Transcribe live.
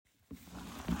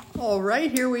All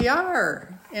right, here we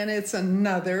are. And it's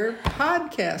another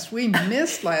podcast. We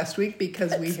missed last week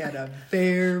because we had a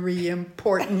very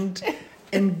important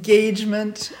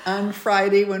engagement on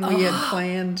Friday when we had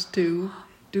planned to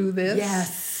do this.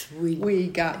 Yes, we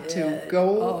got to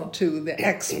go to the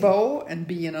expo and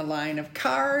be in a line of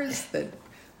cars that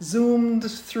zoomed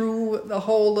through the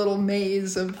whole little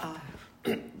maze of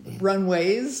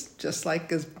runways, just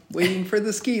like as waiting for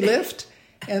the ski lift.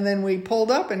 And then we pulled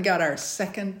up and got our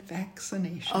second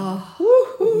vaccination.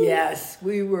 Yes,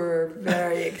 we were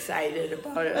very excited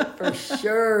about it, for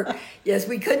sure. Yes,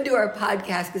 we couldn't do our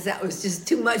podcast because that was just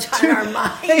too much on our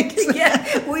mind.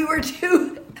 Yeah, we were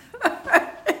too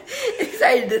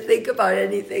excited to think about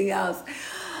anything else.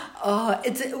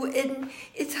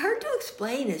 It's hard to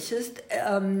explain. It's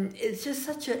just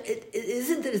such a. It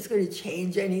isn't that it's going to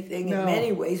change anything in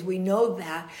many ways. We know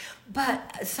that,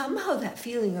 but somehow that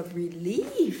feeling of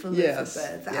relief,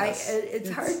 Elizabeth. Yes.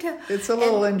 It's hard to. It's a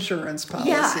little insurance policy.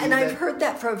 Yeah, and I've heard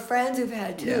that from friends who've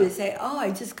had too. They say, "Oh, I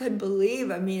just couldn't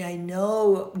believe. I mean, I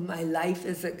know my life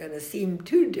isn't going to seem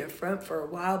too different for a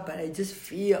while, but I just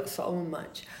feel so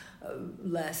much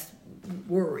less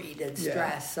worried and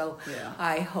stressed." So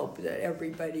I hope that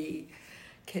everybody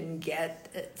can get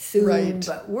it soon. Right.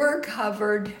 But we're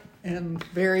covered. And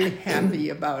very happy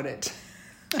about it.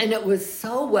 And it was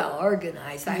so well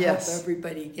organized. I hope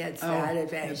everybody gets that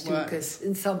advantage too, because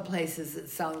in some places it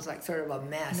sounds like sort of a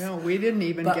mess. No, we didn't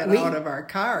even get out of our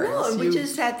cars. No, and we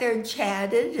just sat there and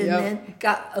chatted, and then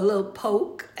got a little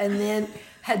poke, and then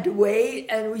had to wait,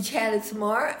 and we chatted some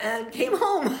more, and came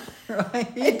home.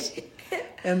 Right.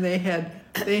 And they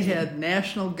had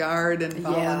National Guard and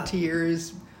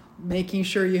volunteers making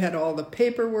sure you had all the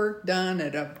paperwork done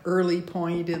at an early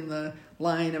point in the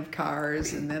line of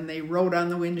cars, and then they wrote on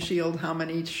the windshield how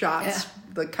many shots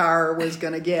the car was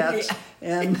going to get,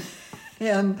 and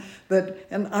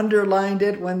underlined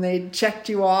it when they checked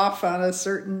you off on a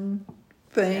certain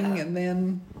thing, and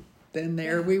then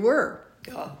there we were.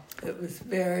 Oh, it was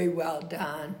very well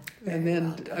done.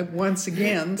 Once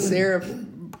again, Sarah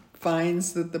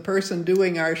finds that the person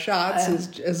doing our shots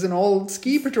is an old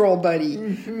ski patrol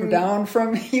buddy down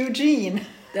from Eugene.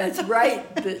 That's right.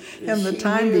 And the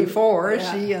time before,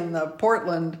 she and the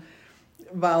Portland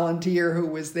volunteer who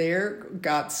was there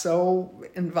got so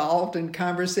involved in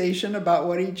conversation about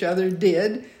what each other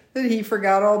did that he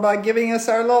forgot all about giving us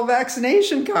our little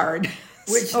vaccination card.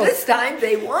 Which this time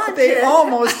they wanted. They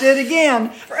almost did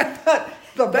again. But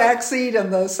the back seat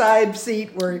and the side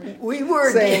seat were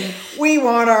saying, we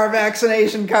want our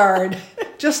vaccination card,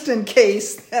 just in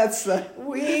case.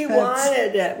 We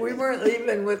wanted it. We weren't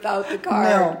leaving without the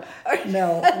card.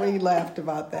 No, we laughed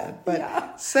about that.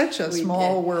 But such a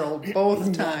small world.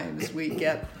 Both times we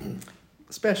get,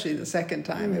 especially the second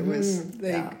time, it was,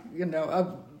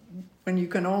 when you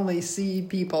can only see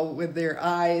people with their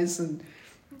eyes and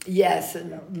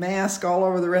mask all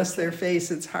over the rest of their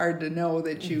face, it's hard to know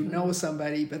that you know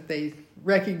somebody, but they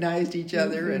recognized each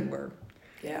other and were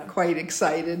quite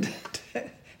excited to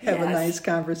have a nice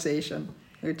conversation,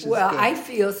 which is good. I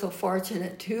feel so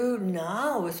fortunate too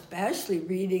now, especially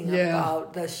reading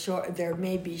about there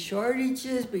may be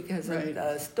shortages because of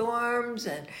the storms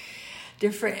and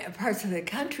different parts of the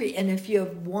country, and if you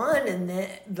have one and then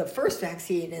the first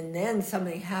vaccine and then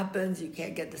something happens, you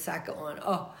can't get the second one.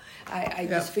 I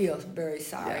just feel very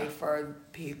sorry for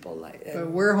people like that.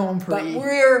 But we're home free,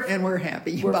 and we're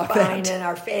happy about that. We're fine, and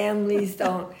our families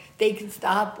they can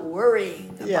stop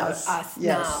worrying about us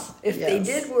now. If they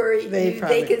did worry,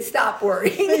 they can stop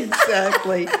worrying.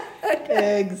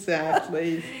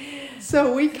 Exactly.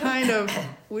 So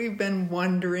we've been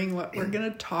wondering what we're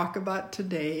going to talk about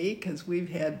today, because we've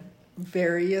had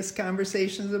various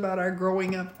conversations about our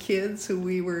growing up kids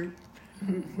who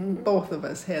both of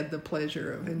us had the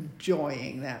pleasure of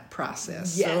enjoying that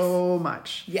process so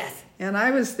much. Yes. And I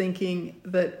was thinking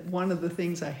that one of the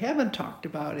things I haven't talked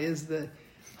about is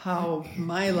how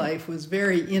my life was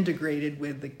very integrated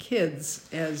with the kids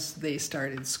as they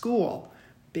started school,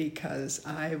 because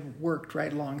I worked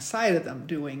right alongside of them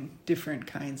doing different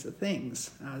kinds of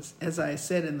things. As I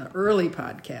said in the early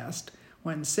podcast,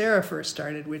 when Sarah first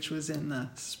started, which was in the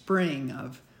spring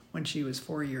of when she was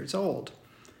 4 years old,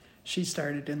 she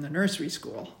started in the nursery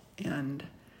school and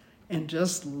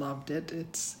just loved it.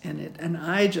 And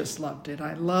I just loved it.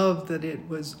 I loved that it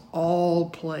was all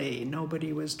play.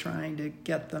 Nobody was trying to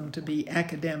get them to be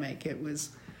academic. It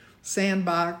was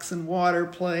sandbox and water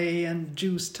play and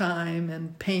juice time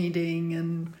and painting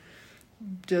and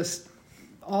just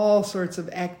all sorts of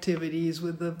activities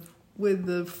with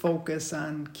the focus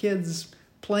on kids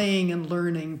playing and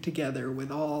learning together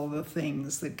with all the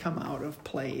things that come out of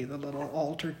play, the little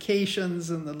altercations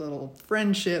and the little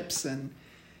friendships.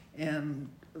 And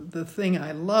the thing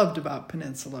I loved about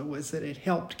Peninsula was that it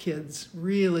helped kids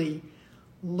really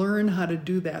learn how to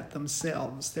do that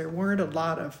themselves. There weren't a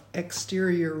lot of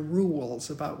exterior rules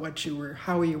about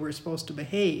how you were supposed to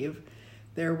behave.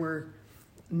 There were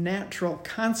natural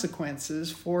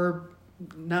consequences for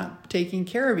not taking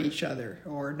care of each other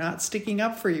or not sticking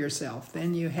up for yourself.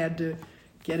 Then you had to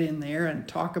get in there and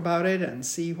talk about it and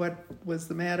see what was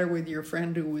the matter with your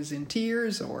friend who was in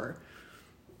tears or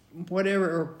whatever,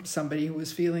 or somebody who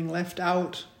was feeling left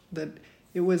out. That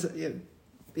it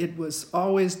was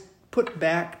always put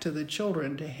back to the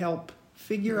children to help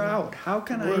figure out how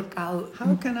can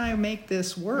I make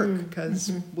this work,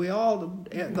 because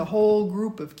the whole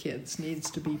group of kids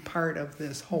needs to be part of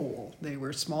this whole. They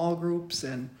were small groups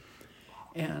and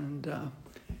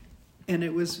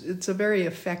it's a very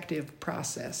effective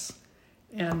process.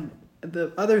 And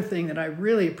the other thing that I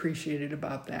really appreciated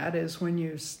about that is when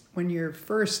you're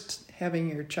first having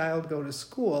your child go to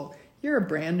school, you're a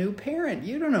brand new parent.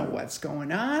 You don't know what's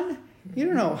going on. You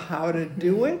don't know how to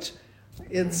do it.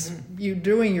 It's you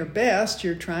doing your best.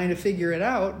 You're trying to figure it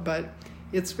out, but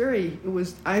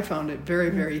I found it very,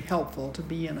 very helpful to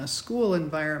be in a school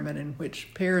environment in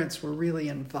which parents were really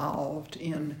involved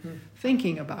in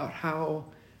thinking about how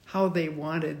they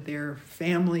wanted their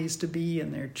families to be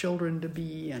and their children to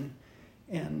be, and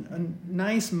a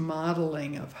nice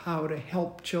modeling of how to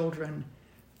help children,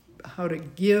 how to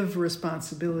give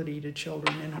responsibility to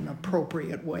children in an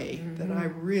appropriate way that I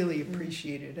really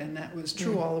appreciated. And that was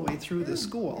true all the way through the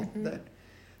school, that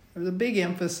there was a big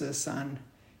emphasis on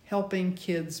helping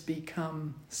kids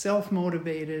become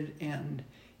self-motivated and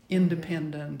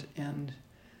independent and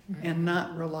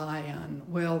not rely on,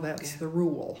 well, that's the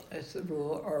rule. That's the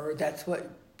rule, or that's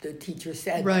what the teacher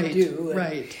said to do.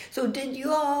 Right. So did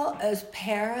you all, as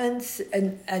parents,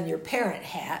 and your parent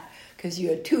hat, because you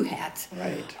had two hats.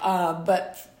 Right.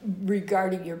 But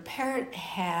regarding your parent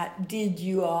hat, did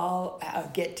you all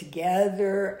get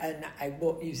together? And I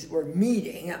won't use the word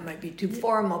meeting, that might be too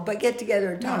formal, but get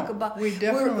together and talk about... we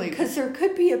definitely... Because there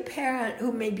could be a parent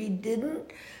who maybe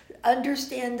didn't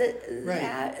understand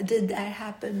that. Did that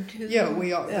happen too? Yeah,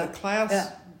 the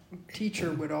class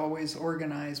teacher would always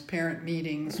organize parent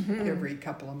meetings every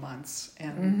couple of months,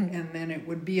 and then it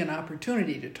would be an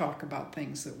opportunity to talk about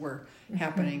things that were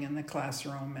happening in the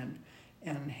classroom,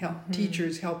 and help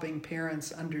teachers helping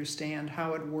parents understand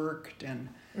how it worked, and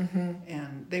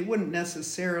they wouldn't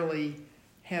necessarily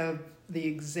have the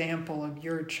example of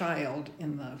your child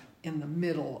in the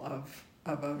middle of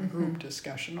a group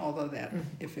discussion, although that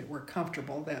if it were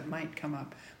comfortable that might come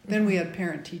up. Then we had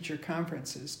parent-teacher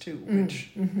conferences too,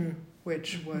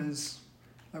 which was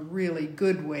a really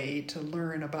good way to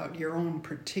learn about your own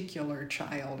particular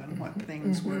child and what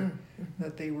things were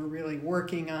that they were really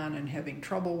working on and having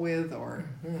trouble with, or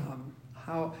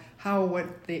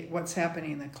what's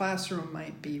happening in the classroom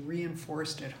might be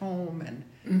reinforced at home and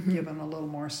given a little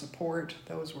more support.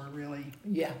 Those were really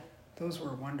those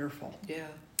were wonderful. Yeah.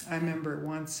 I remember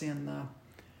once in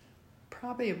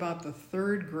probably about the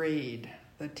third grade,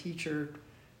 the teacher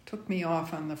took me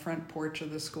off on the front porch of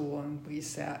the school, and we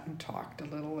sat and talked a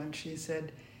little, and she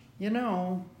said,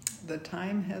 the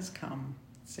time has come.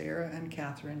 Sarah and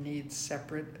Catherine need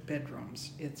separate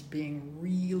bedrooms. It's being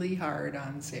really hard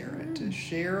on Sarah to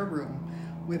share a room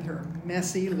with her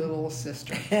messy little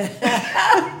sister.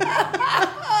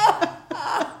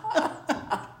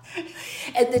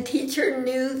 And the teacher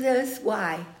knew this?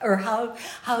 Why? Or how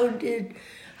did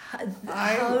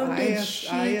she...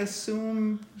 I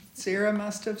assume Sarah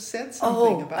must have said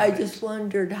something about it. I just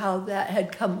wondered how that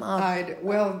had come up.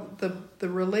 The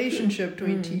relationship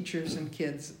between teachers and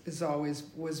kids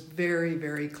was very,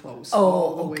 very close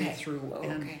all the way through.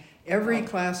 And every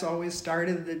class always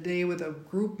started the day with a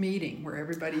group meeting where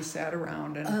everybody sat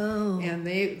around, and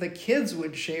the kids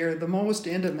would share the most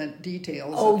intimate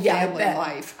details of family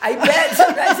life. I bet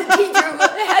sometimes the teacher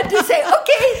had to say,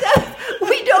 okay,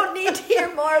 we don't need to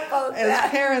hear more about that.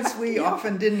 As parents, we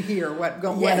often didn't hear what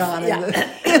went on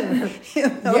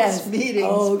in those meetings.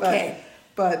 Okay.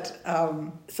 But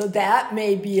so that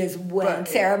maybe is when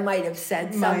Sarah might have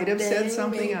said something. Might have said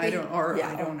something. Maybe. I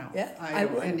don't know. Yeah, I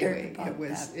wondered about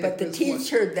that. But the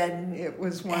teacher then it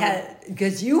was one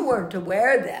because you weren't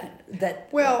aware that.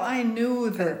 Well, I knew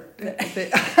that.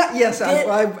 Yes,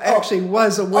 I actually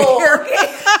was aware. Oh,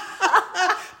 okay.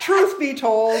 Truth be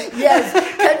told, yes,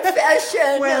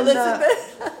 Confession, Elizabeth.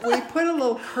 We put a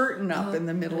little curtain up in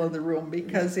the middle of the room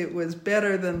because it was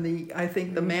better than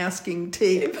the masking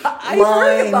tape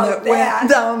line that went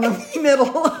down the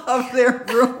middle of their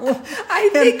room. I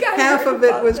think half of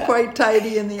it was quite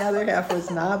tidy and the other half was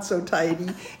not so tidy.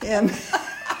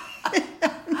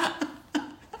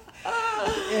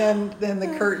 And then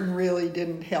the curtain really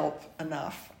didn't help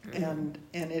enough. And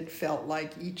it felt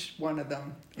like each one of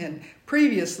them. And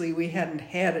previously we hadn't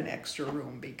had an extra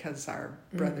room because our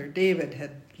brother David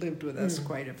had lived with us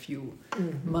quite a few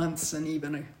months and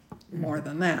even more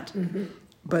than that.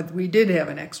 But we did have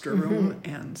an extra room,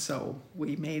 and so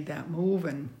we made that move.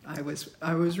 And I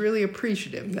was really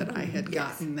appreciative that I had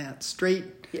gotten that straight.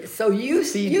 So you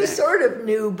sort of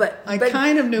knew, but I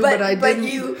kind of knew, but I didn't.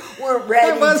 But you weren't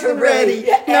ready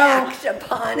to act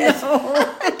upon it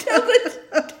until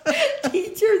the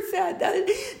teacher said that.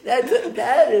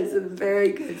 That is a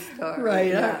very good story. Right.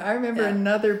 Yeah. I remember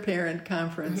another parent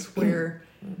conference where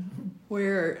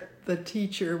the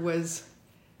teacher was.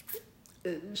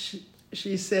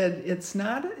 She said, "It's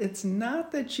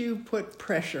not that you put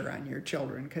pressure on your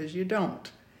children, because you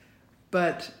don't.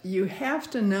 But you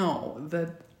have to know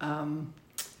that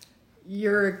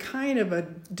you're kind of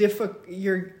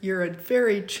you're a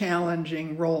very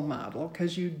challenging role model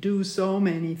because you do so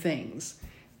many things,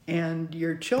 and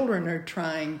your children are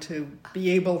trying to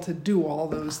be able to do all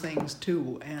those things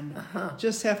too, and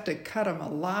just have to cut them a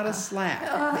lot of slack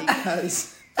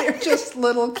because they're just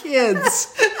little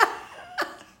kids."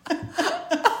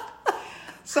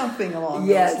 Something along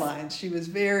those lines. She was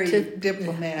very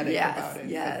diplomatic about it.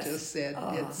 Yes. But just said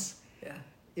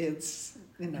it's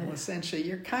essentially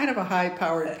you're kind of a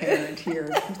high-powered parent here.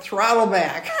 Throttle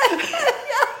back.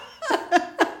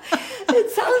 It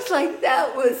sounds like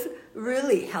that was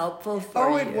really helpful for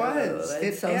you. Oh, it was. And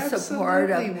it so absolutely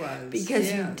supportive was.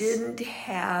 Because you didn't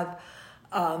have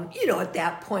at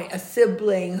that point, a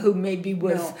sibling who maybe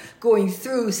was going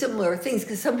through similar things.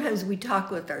 Because sometimes we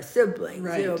talk with our siblings,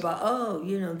 about,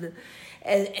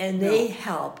 and they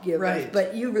help give us,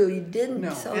 but you really didn't.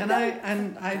 No, so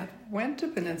I went to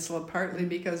Peninsula partly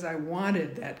because I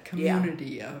wanted that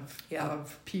community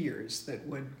of peers that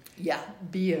would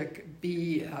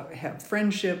have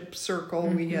friendship circle.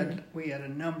 We had a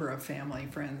number of family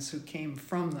friends who came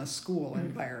from the school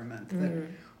environment that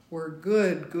were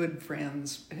good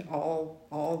friends,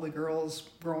 all the girls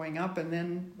growing up, and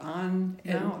then on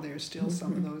now there's still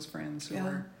some of those friends who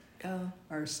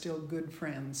are still good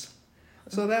friends.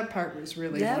 So that part was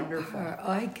really wonderful.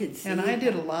 I could see. And I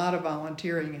did a lot of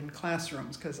volunteering in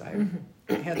classrooms because I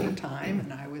had the time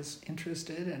and I was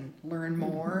interested and learned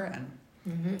more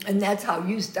And that's how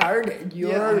you started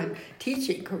your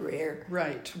teaching career.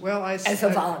 Right. Well, as a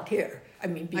volunteer. I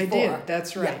mean, before. I did.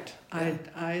 That's right. Yeah.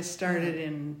 I started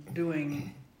in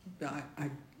doing.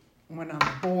 I went on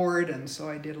the board, and so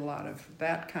I did a lot of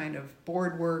that kind of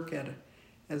board work.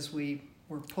 As we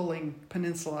were pulling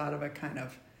Peninsula out of a kind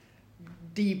of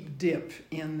deep dip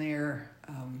in their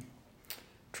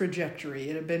trajectory.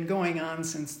 It had been going on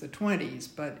since the 20s,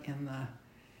 but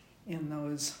in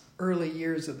those early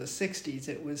years of the 60s,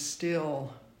 it was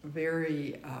still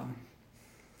very.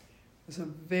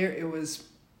 It was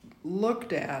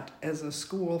looked at as a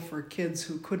school for kids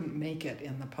who couldn't make it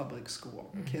in the public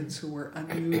school, kids who were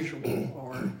unusual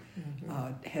or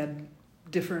had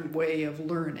different way of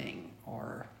learning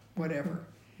or whatever.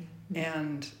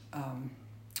 And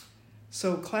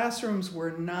so classrooms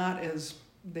were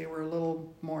they were a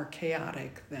little more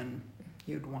chaotic than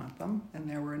you'd want them. And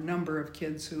there were a number of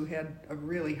kids who had a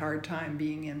really hard time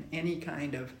being in any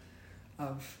kind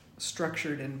of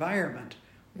structured environment,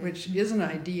 which isn't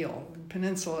ideal.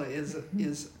 Peninsula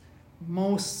is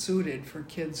most suited for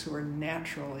kids who are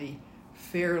naturally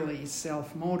fairly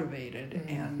self-motivated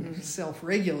and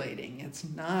self-regulating. It's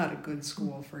not a good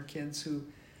school for kids who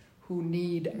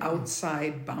need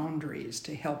outside boundaries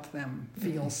to help them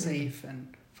feel safe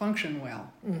and function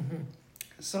well.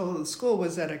 So the school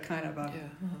was at a kind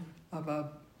of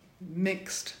a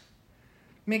mixed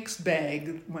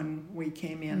bag when we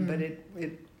came in, but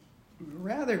it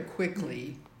rather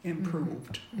quickly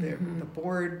improved. The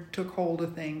board took hold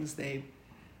of things. They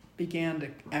began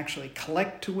to actually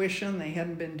collect tuition. They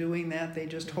hadn't been doing that. They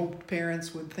just hoped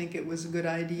parents would think it was a good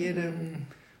idea to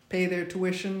pay their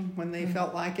tuition when they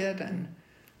felt like it. And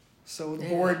so the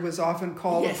board was often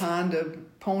called upon to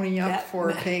pony up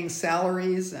for paying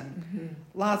salaries and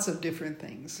lots of different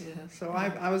things. So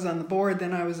I was on the board,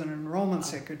 then I was an enrollment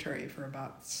secretary for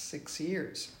about 6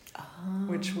 years.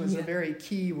 Which was a very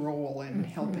key role in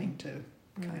helping to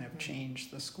kind of change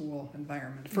the school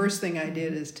environment. First thing I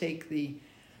did is take the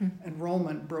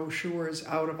enrollment brochures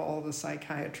out of all the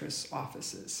psychiatrists'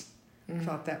 offices.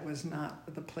 Thought that was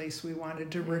not the place we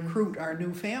wanted to recruit our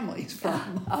new families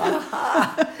from.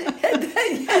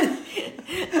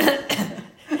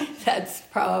 That's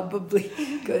probably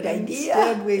a good idea.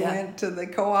 Instead, we went to the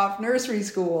co-op nursery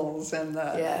schools and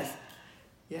the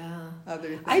other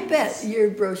things. I bet your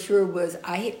brochure was,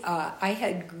 I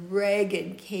had Greg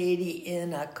and Katie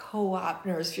in a co-op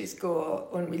nursery school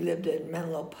when we lived in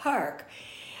Menlo Park.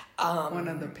 One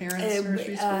of the parents'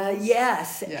 nursery schools?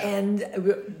 Yes, yeah. And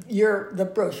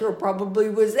the brochure probably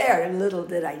was there, little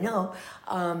did I know.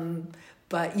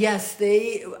 But yes,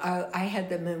 I had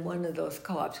them in one of those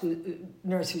co-op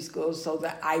nursery schools so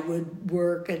that I would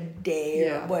work a day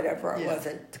or whatever it was,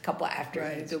 a couple of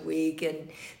afternoons a week. And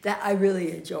that I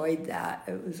really enjoyed that.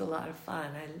 It was a lot of fun.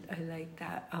 I liked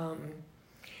that.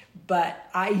 But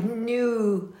I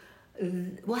knew...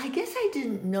 Well, I guess I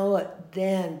didn't know it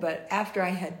then, but after I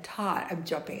had taught, I'm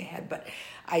jumping ahead, but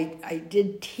I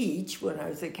did teach when I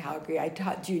was at Calgary. I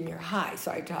taught junior high,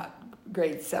 so I taught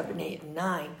grades 7, 8, and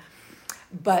 9.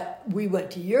 But we went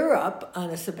to Europe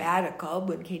on a sabbatical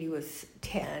when Katie was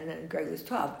 10 and Greg was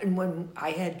 12. And when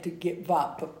I had to give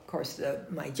up, of course,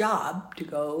 my job to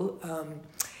go...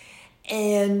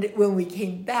 And when we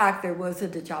came back, there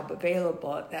wasn't a job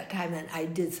available at that time, and I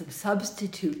did some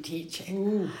substitute teaching.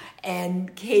 Ooh.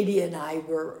 And Katie and I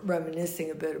were reminiscing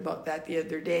a bit about that the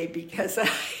other day because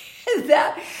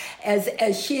that,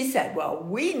 as she said, well,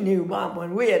 we knew, Mom,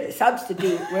 when we had a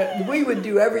substitute, we would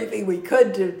do everything we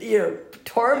could to,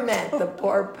 torment the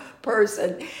poor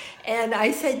person. And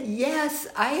I said, yes,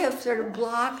 I have sort of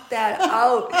blocked that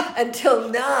out until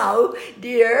now,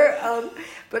 dear.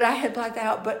 But I had blocked that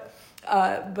out. But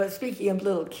speaking of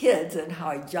little kids and how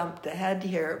I jumped ahead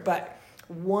here, but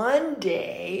one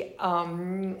day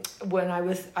when I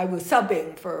was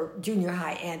subbing for junior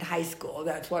high and high school,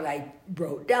 that's what I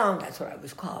wrote down. That's what I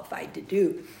was qualified to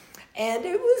do, and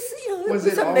it was was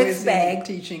it a mixed always bag.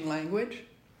 Teaching language?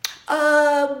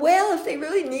 Well, if they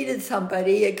really needed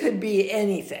somebody, it could be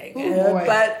anything.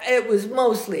 But it was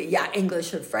mostly,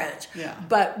 English and French. Yeah.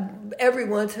 But every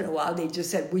once in a while, they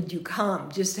just said, would you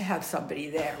come just to have somebody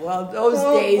there? Well, those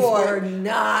days were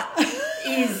not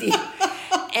easy.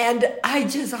 And I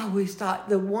just always thought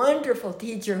the wonderful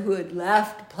teacher who had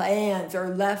left plans or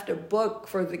left a book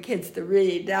for the kids to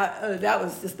read, that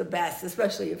was just the best,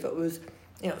 especially if it was,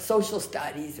 social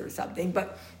studies or something.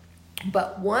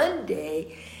 But one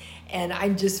day... And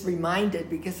I'm just reminded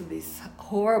because of these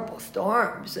horrible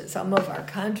storms that some of our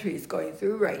country is going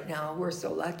through right now. We're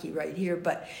so lucky right here.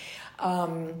 But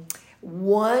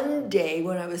one day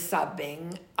when I was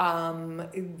subbing,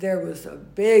 there was a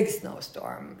big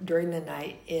snowstorm during the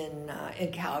night in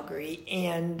Calgary.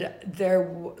 And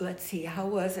let's see, how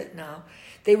was it now?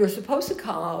 They were supposed to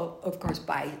call, of course,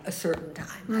 by a certain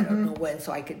time. Mm-hmm. I don't know when,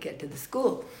 so I could get to the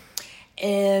school.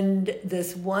 And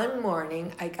this one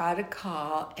morning, I got a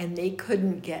call, and they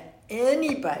couldn't get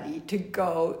anybody to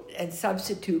go and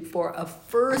substitute for a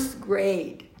first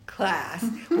grade class,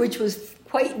 which was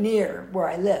quite near where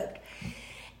I lived.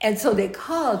 And so they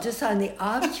called just on the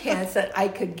off chance that I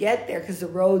could get there because the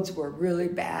roads were really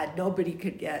bad. Nobody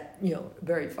could get,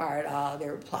 very far at all. They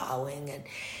were plowing.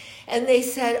 And they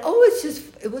said,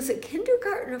 it was a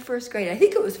kindergarten or first grade. I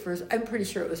think it was I'm pretty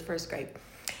sure it was first grade.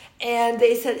 And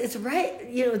they said, it's right,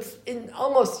 it's in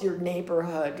almost your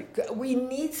neighborhood. We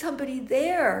need somebody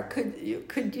there.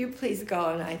 Could you please go?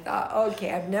 And I thought,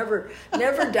 okay, I've never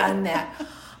done that.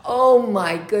 Oh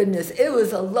my goodness, it was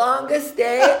the longest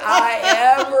day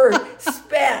I ever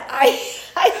spent.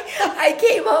 I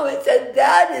came home and said,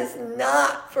 that is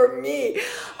not for me.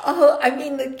 Oh, I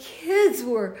mean, the kids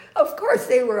were, of course,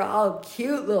 they were all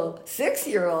cute little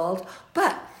 6-year-olds,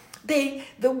 but the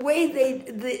way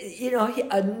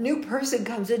a new person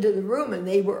comes into the room and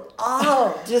they were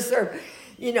all just sort of,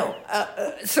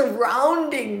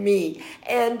 surrounding me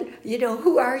and,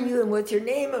 who are you and what's your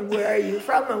name and where are you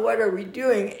from and what are we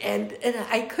doing? And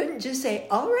I couldn't just say,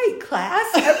 all right,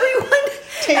 class, everyone,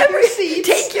 take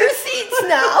your seats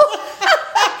now.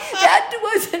 That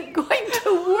wasn't going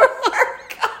to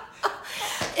work.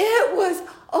 It was,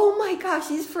 oh my gosh,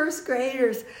 these first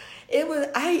graders. It was,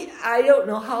 I don't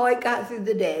know how I got through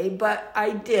the day, but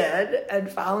I did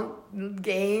and found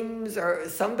games or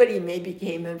somebody maybe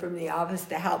came in from the office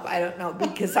to help. I don't know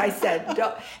because I said,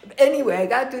 don't. Anyway, I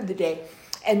got through the day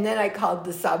and then I called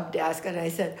the sub desk and I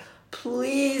said,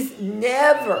 please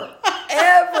never,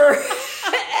 ever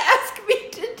ask me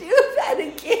to do that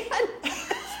again.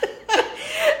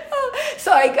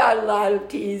 So I got a lot of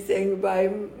teasing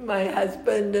by my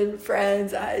husband and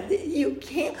friends. You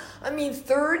can't. I mean,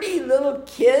 30 little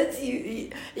kids. You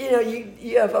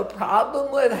have a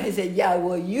problem with. I said, yeah.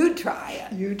 Well, you try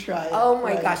it. You try it. Oh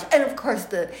my gosh! And of course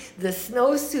the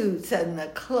snowsuits and the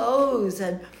clothes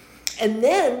and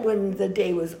then when the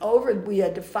day was over, we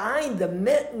had to find the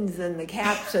mittens and the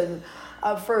caps and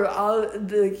for all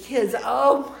the kids.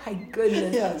 Oh my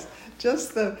goodness! Yes,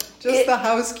 just the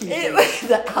housekeeping. It was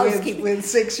the housekeeping with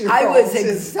 6-year-olds. I was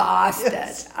exhausted.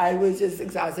 Yes. I was just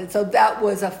exhausted. So that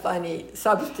was a funny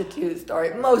substitute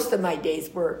story. Most of my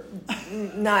days were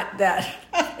not that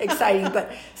exciting,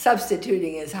 but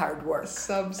substituting is hard work.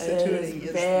 Substituting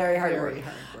is very hard work.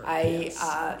 I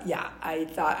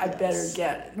thought I'd better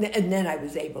get, and then I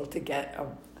was able to get a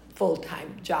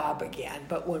full-time job again.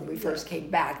 But when we first came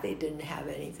back, they didn't have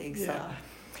anything. So. Yeah.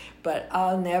 But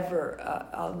I'll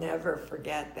never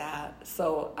forget that.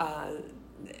 So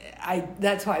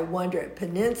that's why I wonder at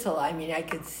Peninsula. I mean, I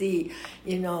could see,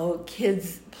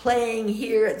 kids playing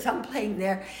here and some playing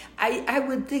there. I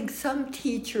would think some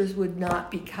teachers would not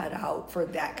be cut out for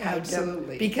that kind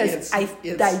Absolutely. of, because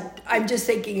I'm just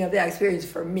thinking of that experience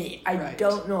for me. I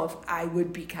don't know if I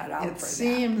would be cut out for that. It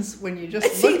seems, when you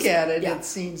just look at it, it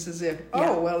seems as if,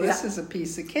 this is a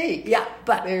piece of cake. Yeah,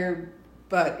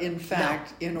 But in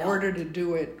fact, in order to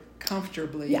do it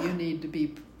comfortably, you need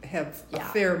to have a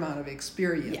fair amount of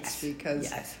experience,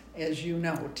 because, as you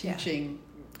know, teaching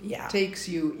takes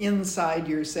you inside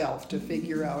yourself to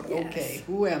figure out, okay,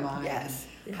 who am I? Yes.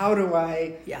 How do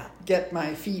I get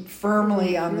my feet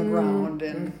firmly on the ground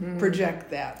and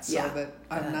project that so that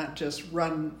I'm not just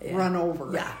run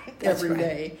over every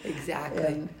day?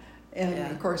 Exactly.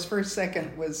 And of course, first,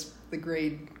 second was the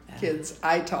grade kids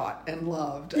I taught and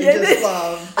loved. I just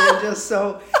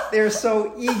loved. They're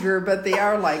so eager, but they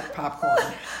are like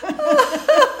popcorn.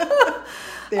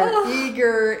 They're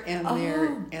eager,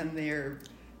 and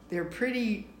they're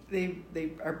pretty.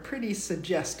 They are pretty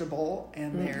suggestible,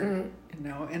 and they're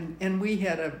and we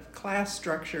had a class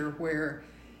structure where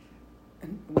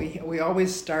we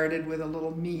always started with a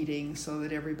little meeting so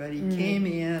that everybody came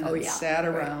in and sat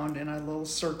around in a little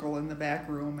circle in the back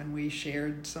room, and we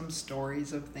shared some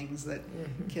stories of things that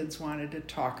kids wanted to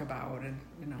talk about, and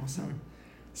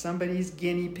somebody's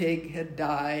guinea pig had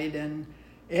died, and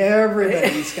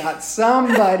everybody's got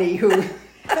somebody who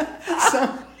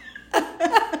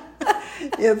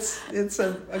it's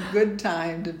a good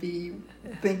time to be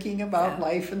thinking about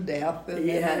life and death, and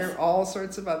there are all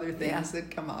sorts of other things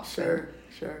that come up. Sure.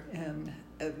 And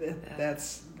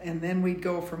and then we'd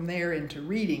go from there into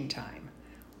reading time,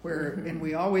 and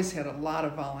we always had a lot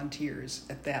of volunteers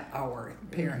at that hour.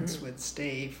 Parents would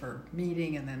stay for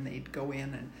meeting, and then they'd go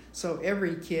in, and so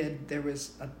every kid, there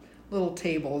was little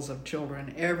tables of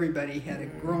children. Everybody had a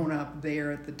grown-up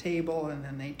there at the table, and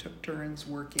then they took turns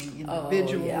working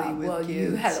individually with kids.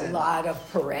 You had a lot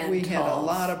of parental. We had a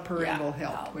lot of parental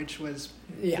help, which was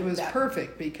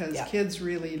perfect, because kids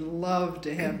really love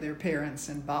to have their parents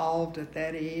involved at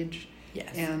that age.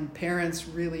 Yes. And parents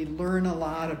really learn a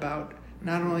lot about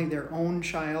not only their own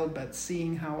child, but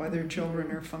seeing how other children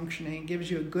are functioning. It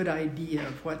gives you a good idea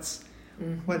of what's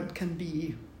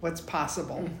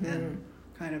possible, and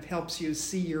kind of helps you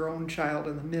see your own child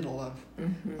in the middle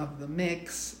of the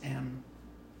mix. And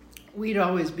we'd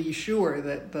always be sure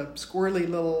that the squirrely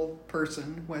little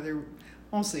person,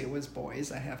 mostly it was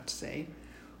boys, I have to say,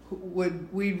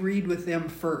 we'd read with them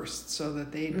first, so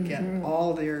that they'd get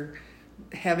all their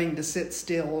having to sit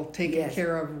still taken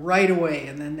care of right away,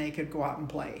 and then they could go out and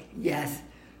play.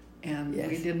 And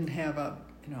we didn't have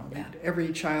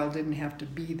every child didn't have to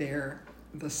be there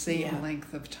the same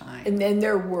length of time. And then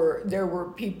there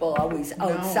were people always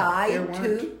outside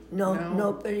too.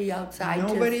 Nobody outside to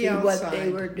see what they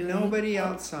were doing. Nobody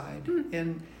outside,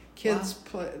 and kids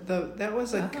play. That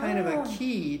was a kind of a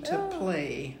key to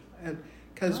play,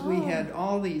 because we had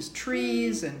all these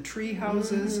trees and tree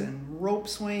houses and rope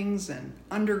swings and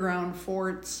underground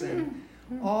forts and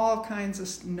all kinds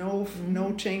of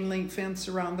no chain link fence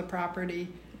around the property.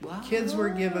 Wow. Kids were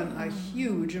given a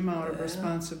huge amount of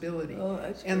responsibility,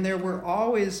 and there were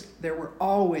always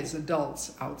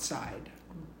adults outside,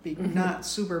 not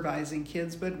supervising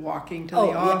kids, but walking to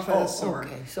the office, or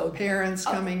parents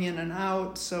coming in and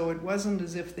out. So it wasn't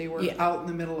as if they were out in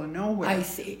the middle of nowhere. I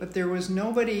see. But there was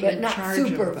nobody in charge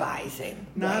supervising. of them.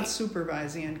 Not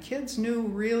supervising, and kids knew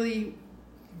really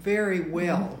very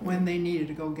well when they needed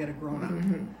to go get a grown-up.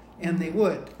 And they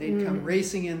would. They'd come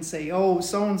racing in and say, "Oh,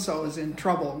 so-and-so is in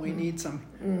trouble. We need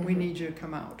we need you to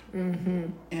come out."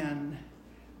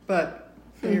 But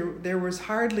There were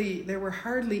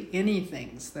hardly any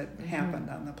things that happened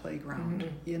on the playground,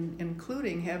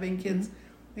 including having kids.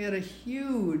 We had a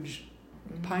huge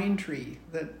pine tree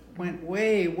that went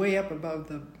way, way up above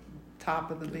the top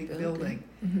of the big building.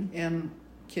 And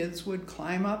kids would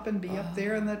climb up and be up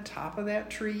there on the top of that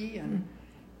tree.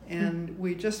 And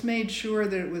we just made sure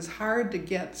that it was hard to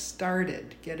get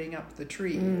started getting up the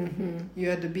tree. You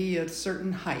had to be a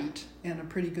certain height and a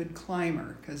pretty good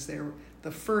climber, because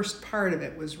the first part of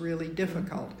it was really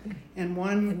difficult. And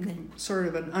one sort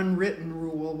of an unwritten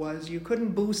rule was you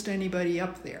couldn't boost anybody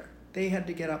up there. They had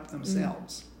to get up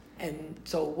themselves. And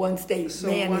so once they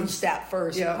managed that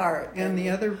first part. And the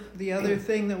other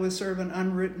thing that was sort of an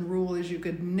unwritten rule is you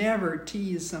could never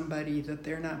tease somebody that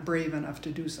they're not brave enough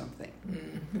to do something.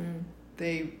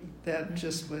 That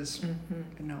just was,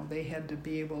 they had to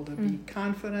be able to be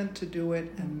confident to do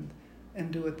it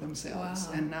and do it themselves,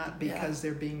 and not because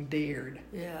they're being dared.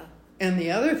 And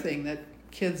the other thing that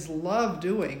kids loved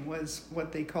doing was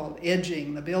what they called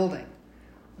edging the building.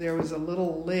 There was a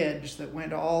little ledge that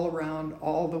went all around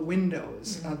all the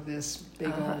windows of this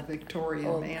big old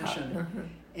Victorian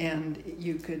mansion. And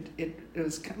it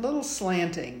was a little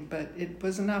slanting, but it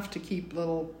was enough to keep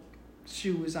little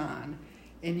shoes on.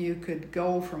 And you could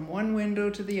go from one window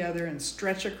to the other and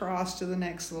stretch across to the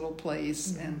next little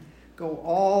place and go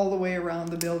all the way around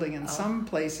the building. In some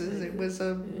places, it was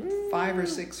a 5 or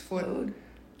 6 foot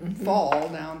fall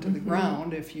down to the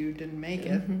ground if you didn't make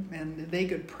it. And they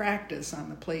could practice on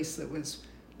the place that was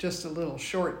just a little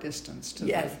short distance to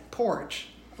the porch.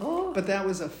 But that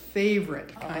was a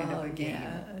favorite kind of a game.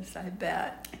 Yes, I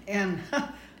bet. And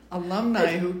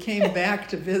alumni who came back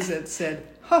to visit said,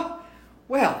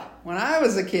 well, when I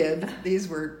was a kid, these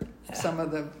were some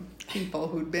of the people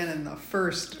who'd been in the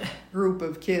first group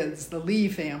of kids, the Lee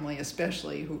family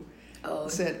especially, who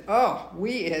said,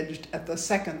 we edged at the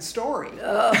second story.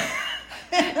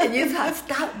 And you thought,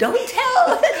 stop, don't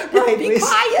tell. Be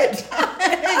quiet.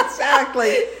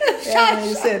 Exactly. And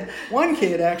they said, one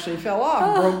kid actually fell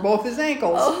off, broke both his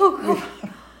ankles.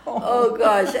 Oh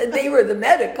gosh, and they were the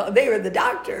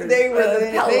doctors. They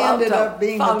ended up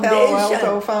being the Palo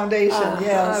Alto Foundation,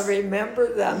 yes. I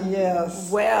remember them. Yes.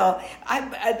 Well,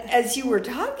 as you were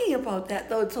talking about that,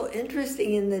 though, it's so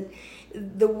interesting in that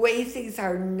the way things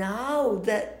are now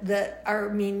that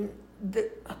are,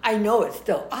 I know it's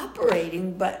still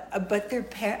operating, but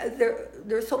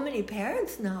there's so many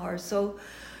parents now are so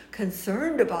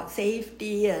concerned about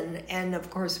safety, and of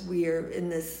course we're in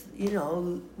this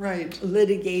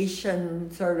litigation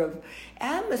sort of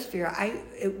atmosphere.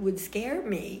 It would scare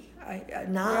me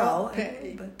now.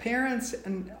 Parents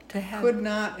could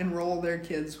not enroll their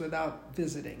kids without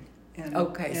visiting. And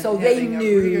so they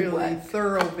knew a really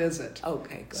thorough visit.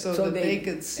 Okay, good. So that they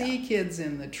could see kids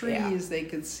in the trees. They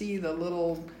could see the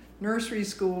little nursery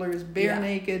schoolers bare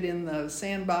naked in the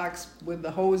sandbox with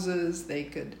the hoses. They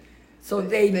could. So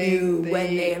they knew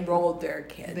when they enrolled their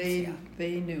kids.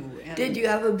 They knew. And did you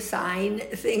have them sign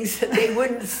things that they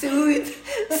wouldn't sue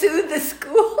the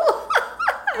school?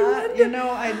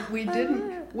 We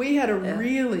didn't. We had a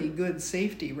really good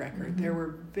safety record. There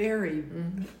were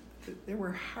there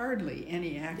were hardly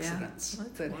any accidents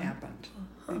that happened.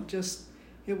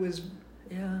 It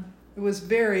was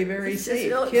very, very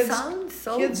safe.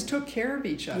 Kids took care of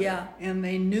each other, and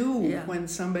they knew when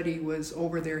somebody was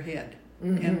over their head.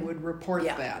 And would report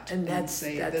that and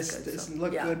say, this doesn't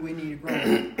look good, we need to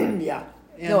run.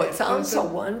 It sounds so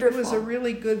wonderful. It was a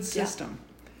really good system.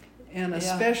 And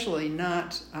especially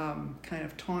not kind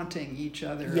of taunting each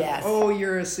other. Yes. Oh,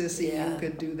 you're a sissy, you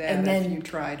could do that and then if you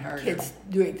tried harder. Kids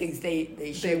doing things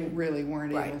they really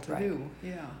weren't able to do.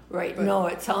 Yeah. Right. No,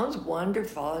 it sounds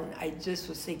wonderful. And I just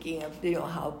was thinking of,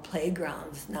 how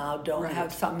playgrounds now don't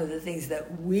have some of the things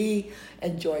that we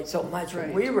enjoyed so much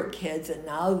when we were kids, and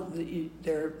now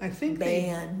they're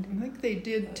banned. I think they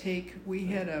did take, we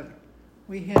had a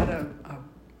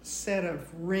set of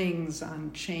rings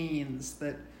on chains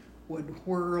that would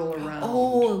whirl around.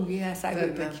 Oh, yes, I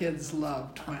remember. That the kids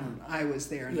loved when I was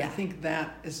there. And I think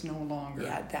that is no longer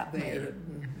there.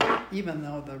 Even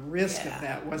though the risk of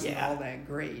that wasn't all that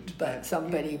great. But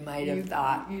somebody might have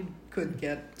thought. You could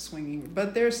get swinging.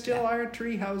 But there still are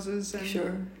tree houses. And,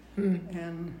 sure.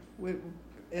 And when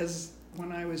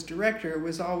I was director, it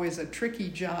was always a tricky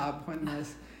job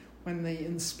when the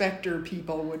inspector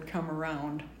people would come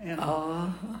around, and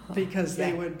because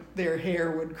their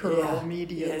hair would curl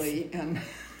immediately, and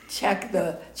check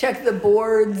the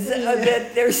boards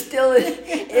that they're still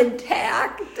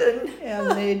intact,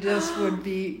 and they just would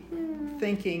be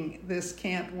thinking this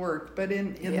can't work. But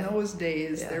in those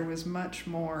days, there was much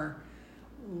more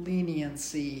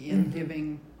leniency in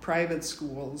giving private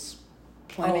schools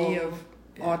plenty of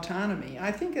autonomy.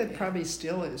 I think it probably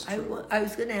still is true. I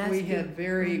was going to ask we you. had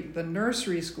the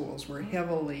nursery schools were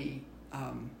heavily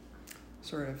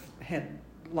sort of had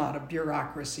a lot of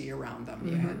bureaucracy around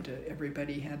them.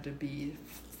 Everybody had to be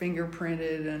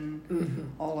fingerprinted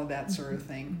and all of that sort of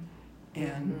thing,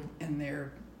 and they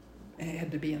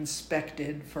had to be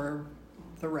inspected for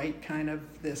the right kind of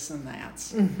this and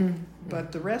that.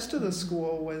 But the rest of the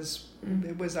school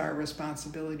it was our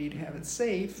responsibility to have it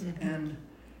safe, and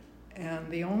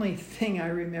the only thing I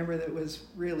remember that was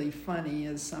really funny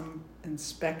is some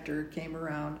inspector came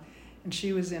around, and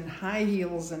she was in high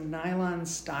heels and nylon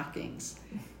stockings,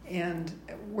 and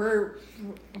we're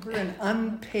an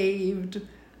unpaved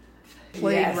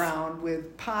playground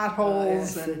with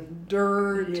potholes and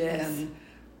dirt and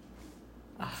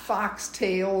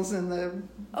foxtails in the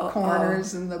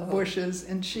corners and the bushes,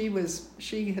 and she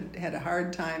had a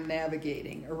hard time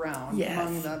navigating around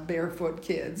among the barefoot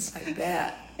kids. I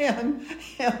bet. and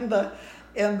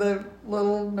the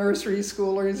little nursery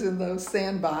schoolers in the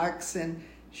sandbox, and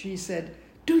she said,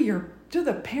 "Do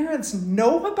the parents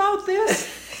know about this?"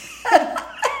 I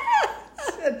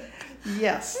said,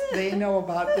 "Yes, they know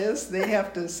about this. They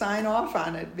have to sign off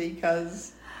on it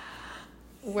because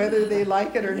whether they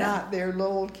like it or not, their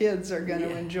little kids are going to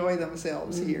enjoy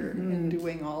themselves here and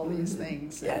doing all these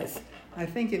things." Yes. I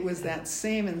think it was that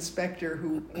same inspector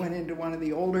who went into one of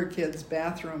the older kids'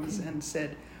 bathrooms and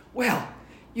said, "Well,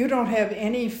 you don't have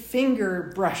any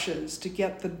finger brushes to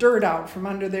get the dirt out from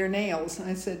under their nails." And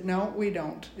I said, "No, we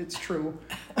don't. It's true."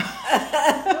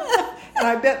 And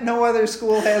I bet no other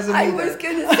school has them either. I was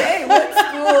going to say, what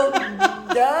school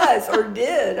does or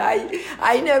did?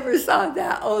 I never saw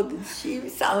that. Oh, she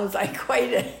sounds like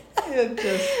quite a...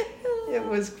 It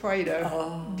was quite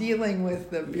a dealing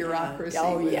with the bureaucracy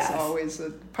was always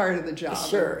a part of the job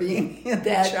of being in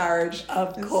charge.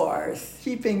 Of course.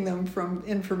 Keeping them from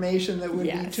information that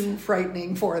would be too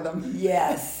frightening for them.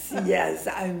 Yes,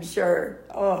 I'm sure.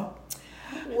 Oh,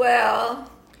 well,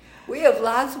 we have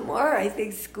lots more, I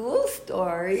think, school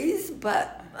stories,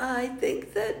 but I think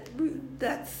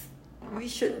we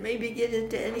shouldn't maybe get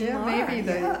into any more. Maybe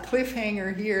the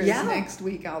cliffhanger here is next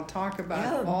week I'll talk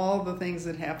about all the things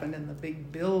that happened in the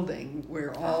big building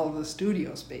where all the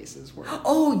studio spaces were.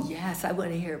 Oh, yes, I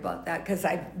want to hear about that because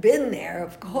I've been there,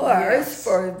 of course,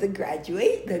 for the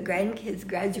grandkids'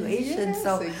 graduation. Yes,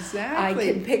 so exactly.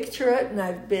 I can picture it, and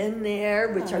I've been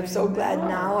there, which I'm so glad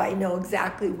now I know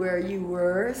exactly where you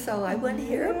were. So I want to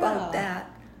hear about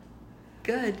that.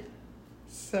 Good.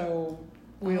 So...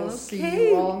 We'll see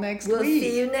you all next week. We'll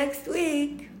see you next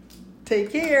week.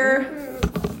 Take care.